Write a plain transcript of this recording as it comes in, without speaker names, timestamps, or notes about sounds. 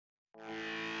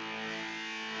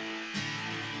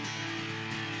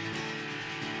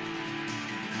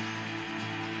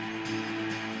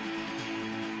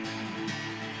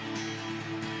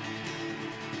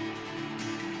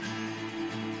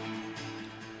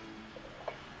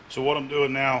So what I'm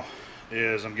doing now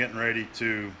is I'm getting ready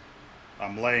to,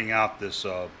 I'm laying out this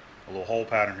a little hole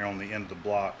pattern here on the end of the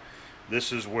block.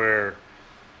 This is where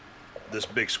this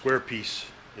big square piece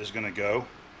is going to go.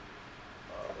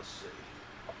 Let's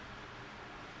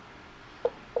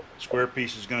see. Square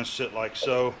piece is going to sit like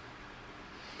so,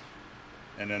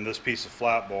 and then this piece of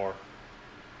flat bar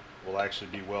will actually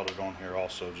be welded on here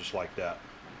also, just like that.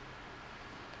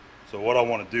 So what I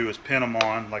want to do is pin them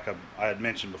on, like I had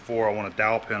mentioned before. I want to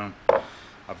dowel pin them.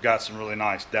 I've got some really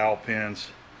nice dowel pins.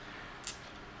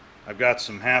 I've got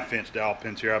some 1/2 inch dowel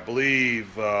pins here. I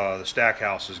believe the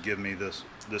Stackhouse has given me this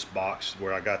box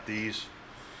where I got these,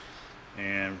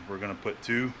 and we're going to put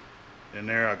 2 in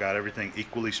there. I got everything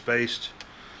equally spaced,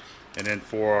 and then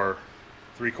for our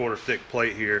 3/4 thick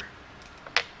plate here,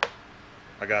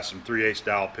 I got some 3/8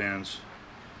 dowel pins.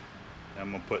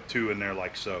 I'm going to put 2 in there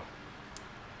like so.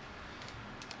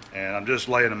 And I'm just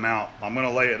laying them out. I'm going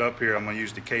to lay it up here. I'm going to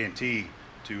use the K&T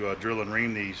to drill and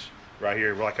ream these right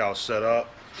here like I was set up.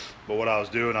 But what I was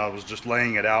doing, I was just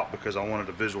laying it out because I wanted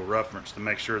a visual reference to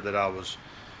make sure that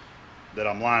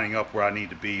I'm lining up where I need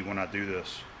to be when I do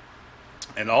this.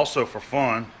 And also for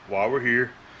fun, while we're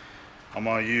here, I'm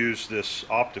going to use this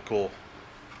optical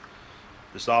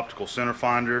center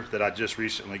finder that I just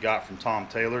recently got from Tom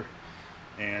Taylor,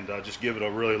 and just give it a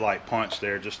really light punch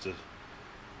there, just to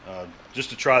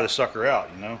try the sucker out,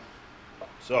 you know.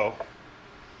 So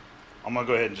I'm gonna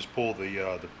go ahead and just pull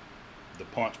the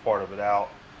punch part of it out,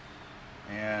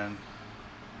 and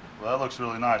well, that looks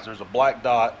really nice. There's a black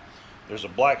dot, there's a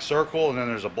black circle, and then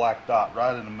there's a black dot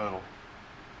right in the middle.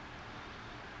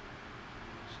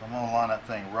 So I'm gonna line that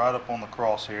thing right up on the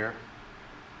cross here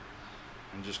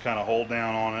and just kind of hold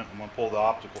down on it. I'm gonna pull the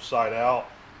optical side out.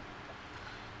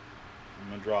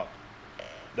 I'm gonna drop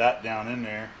that down in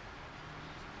there.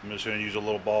 I'm just going to use a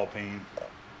little ball peen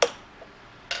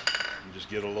and just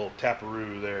get a little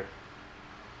taparoo there.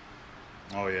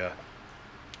 Oh yeah.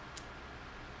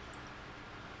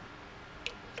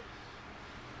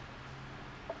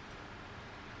 I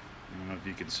don't know if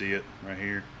you can see it right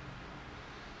here.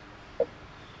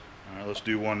 Alright, let's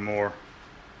do one more.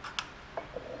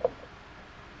 Let's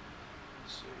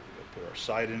see, we're going to put our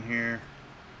sight in here.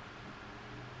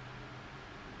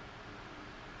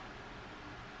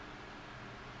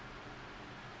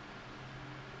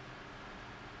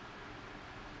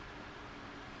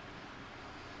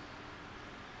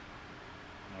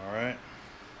 Alright.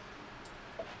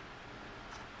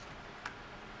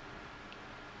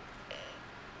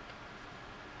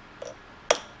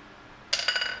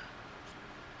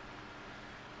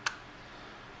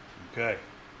 Okay.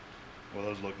 Well,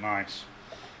 those look nice.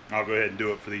 I'll go ahead and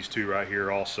do it for these 2 right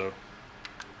here also.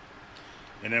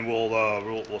 And then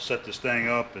we'll set this thing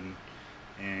up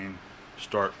and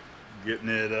start getting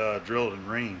it drilled and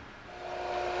reamed.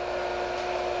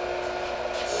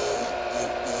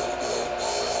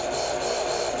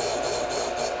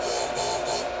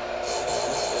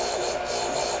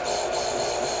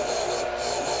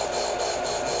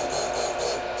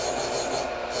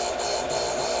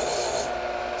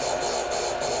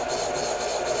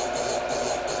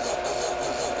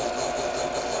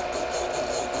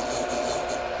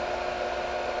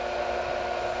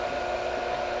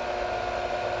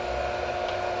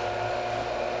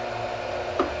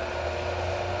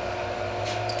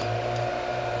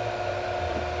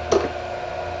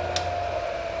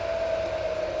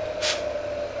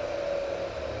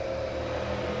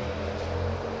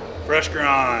 Fresh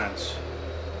grinds,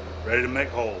 ready to make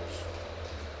holes.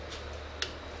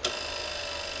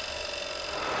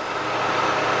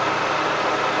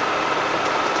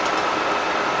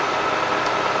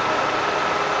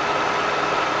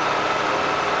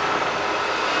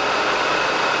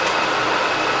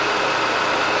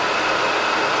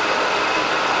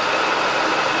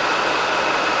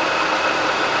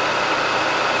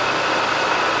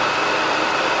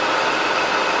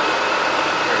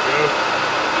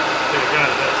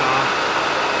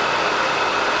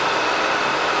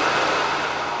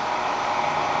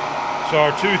 So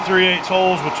our 2 3/8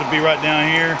 holes, which will be right down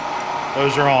here,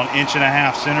 those are on 1.5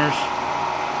 inch centers.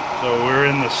 So we're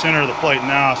in the center of the plate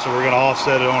now, so we're going to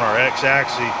offset it on our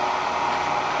x-axis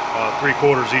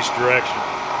 3/4 each direction.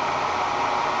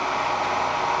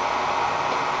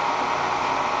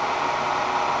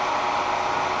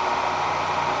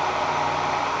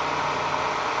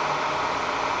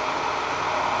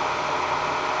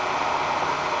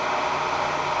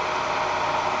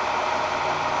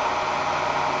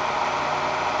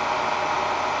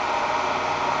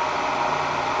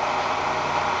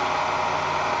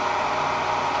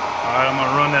 Alright, I'm going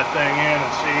to run that thing in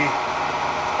and see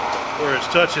where it's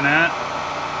touching at.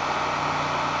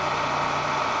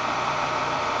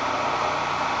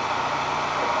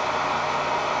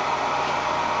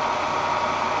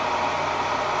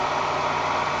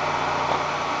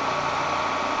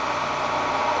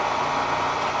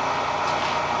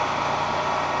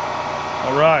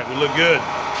 All right, we look good.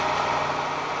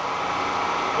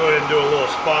 Go ahead and do a little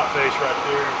spot face right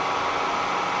there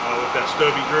with that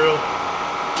stubby drill.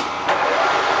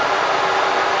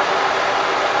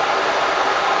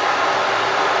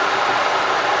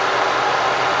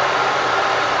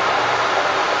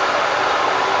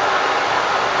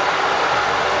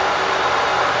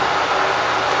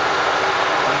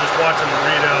 I'm just watching the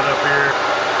readout up here.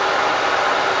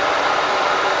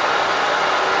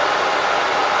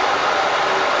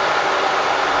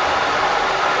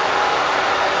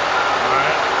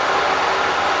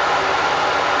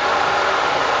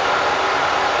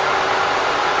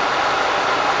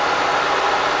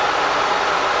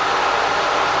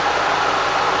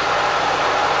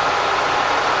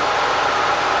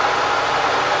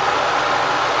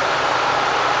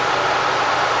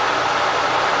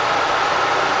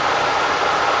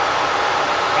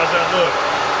 How's that look?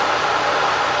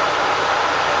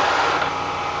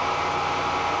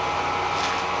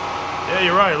 Yeah,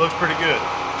 you're right, it looks pretty good.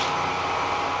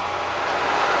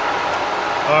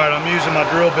 Alright, I'm using my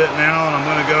drill bit now and I'm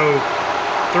going to go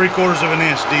 3/4 of an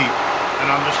inch deep. And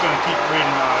I'm just going to keep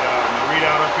reading my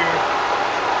readout up here.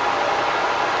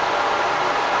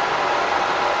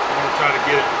 I'm going to try to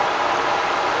get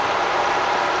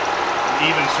an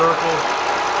even circle.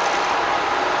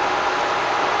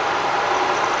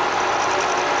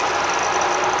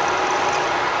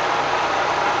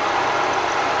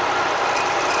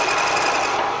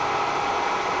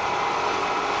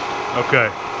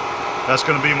 Okay, that's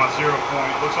going to be my 0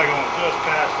 point. Looks like I went just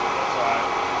past it. That's all right.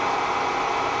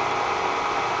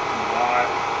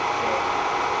 So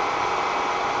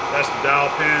that's the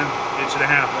dowel pin, 1.5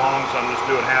 inches long, so I'm just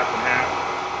doing half and half.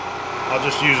 I'll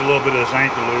just use a little bit of this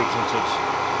anchor lube since it's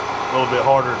a little bit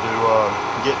harder to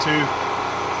get to.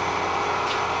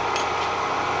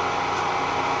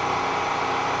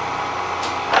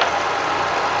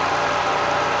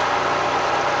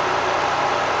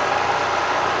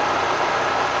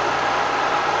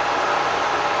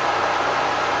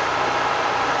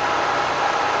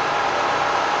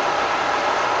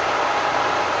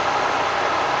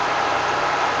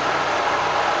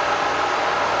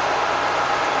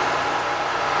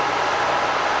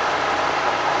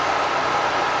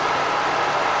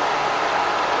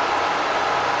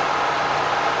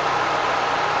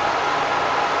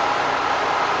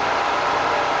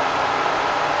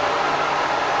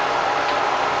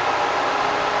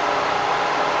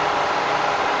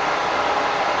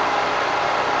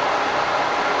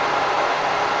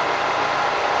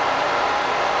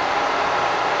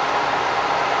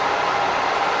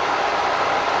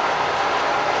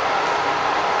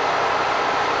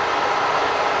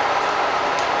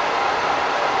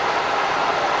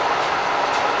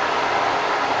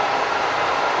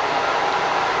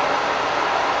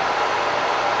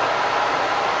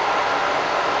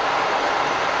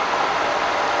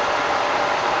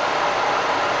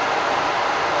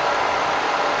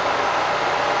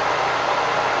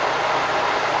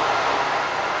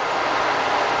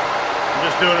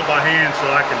 Doing it by hand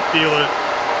so I can feel it,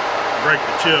 break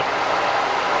the chip.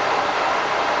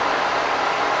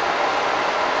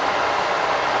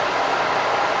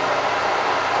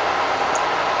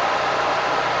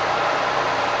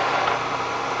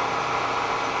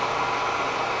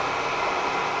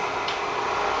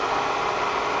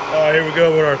 All right, here we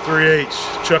go with our 3/8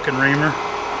 chucking reamer.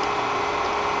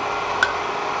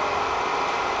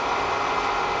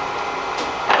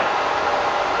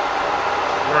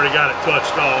 Already got it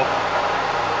touched off.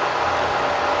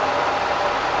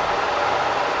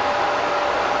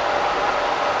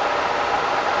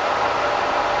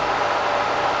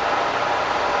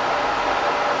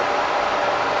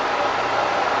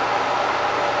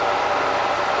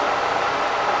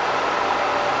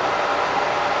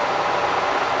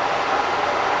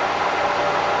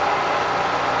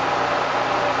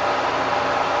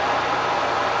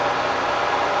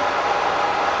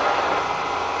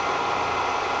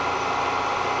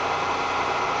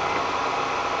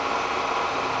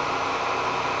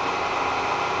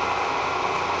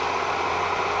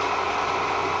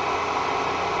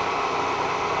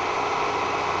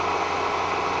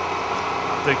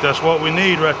 I think that's what we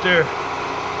need right there.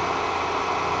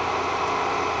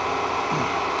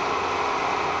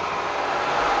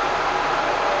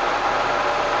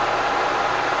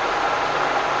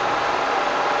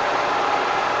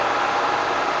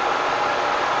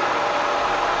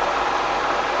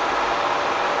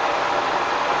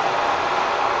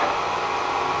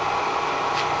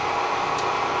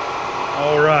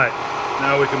 All right,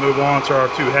 now we can move on to our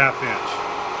 2/2 inch.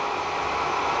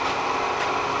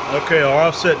 Okay, our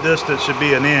offset distance should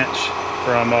be 1 inch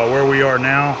from where we are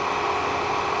now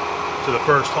to the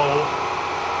first hole.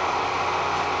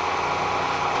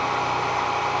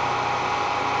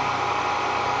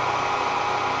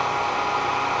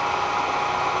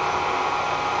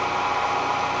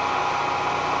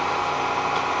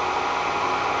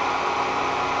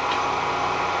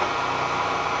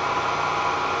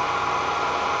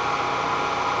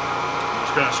 I'm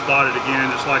just going to spot it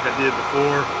again just like I did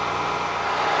before.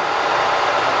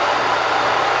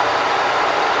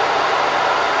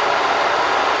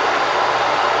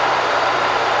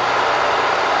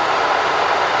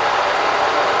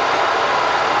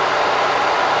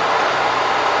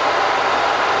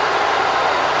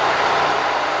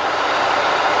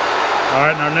 All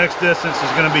right, and our next distance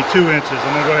is going to be 2 inches.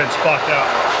 I'm going to go ahead and spot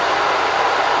that one.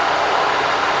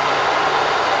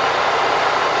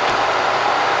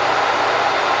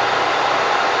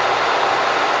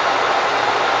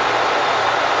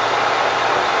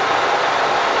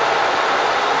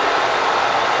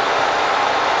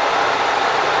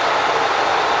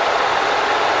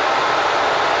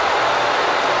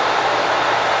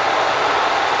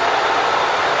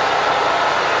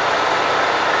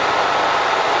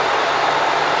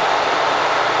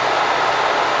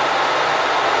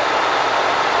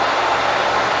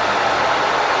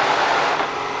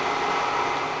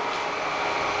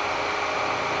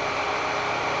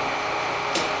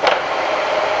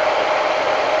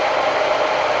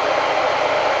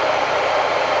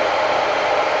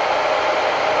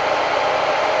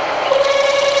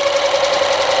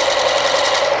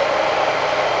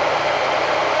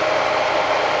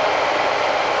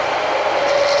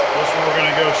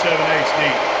 Go 7/8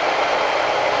 deep.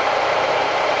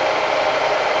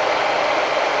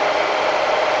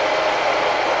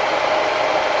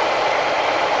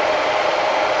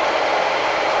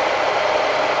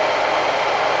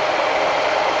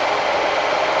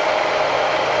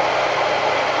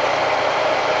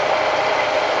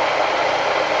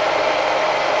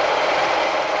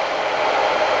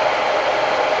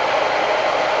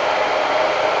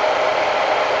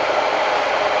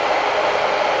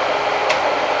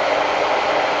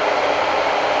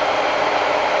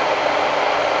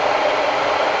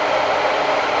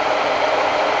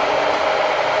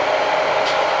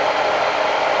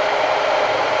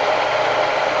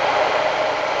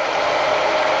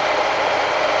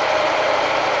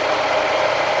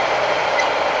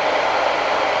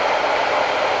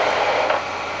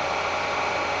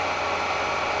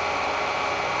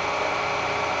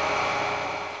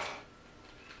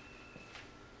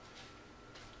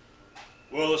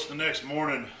 Well, it's the next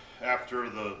morning after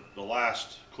the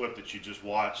last clip that you just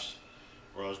watched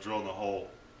where I was drilling the hole.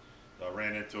 I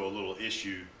ran into a little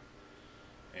issue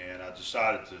and I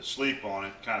decided to sleep on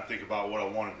it, kind of think about what I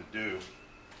wanted to do.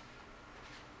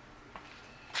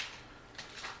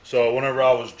 So whenever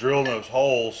I was drilling those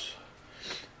holes,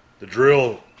 the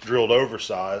drill drilled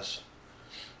oversized,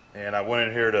 and I went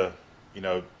in here to,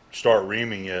 start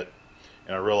reaming it,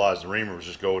 and I realized the reamer was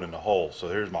just going in the hole. So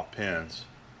here's my pins.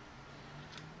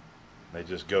 They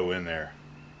just go in there.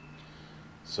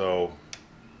 So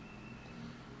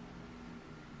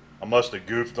I must have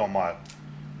goofed on my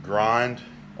grind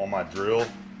on my drill,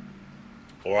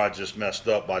 or I just messed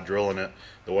up by drilling it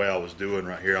the way I was doing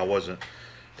right here. I wasn't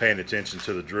paying attention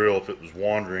to the drill if it was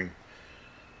wandering.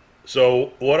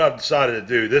 So what I've decided to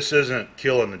do, this isn't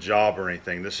killing the job or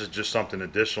anything. This is just something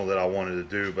additional that I wanted to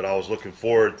do, but I was looking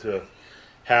forward to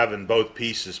having both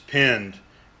pieces pinned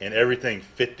and everything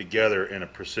fit together in a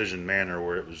precision manner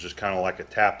where it was just kind of like a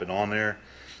tapping on there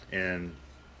and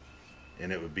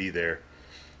it would be there.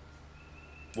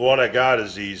 What I got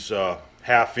is these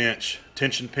 1/2 inch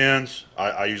tension pins.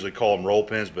 I usually call them roll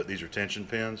pins, but these are tension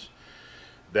pins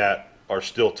that are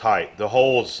still tight. The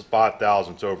hole is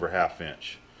 5/1000 over 1/2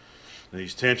 inch. And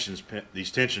these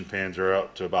tension pins are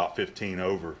up to about 15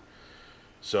 over.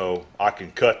 So I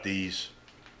can cut these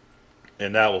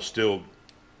and that will still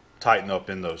tighten up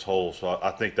in those holes. So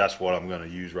I think that's what I'm going to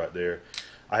use right there.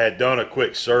 I had done a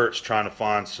quick search trying to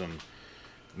find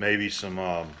maybe some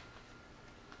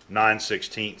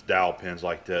 9/16 dowel pins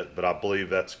like that, but I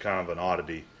believe that's kind of an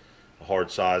oddity, a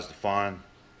hard size to find.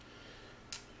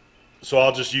 So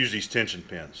I'll just use these tension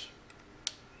pins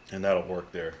and that'll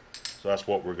work there. So that's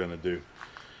what we're going to do.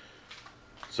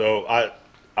 So I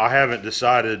haven't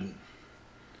decided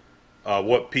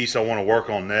what piece I want to work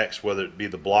on next, whether it be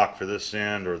the block for this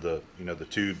end or the the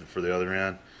tube for the other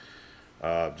end.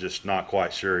 Just not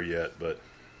quite sure yet, but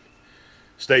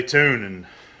stay tuned and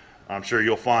I'm sure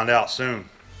you'll find out soon.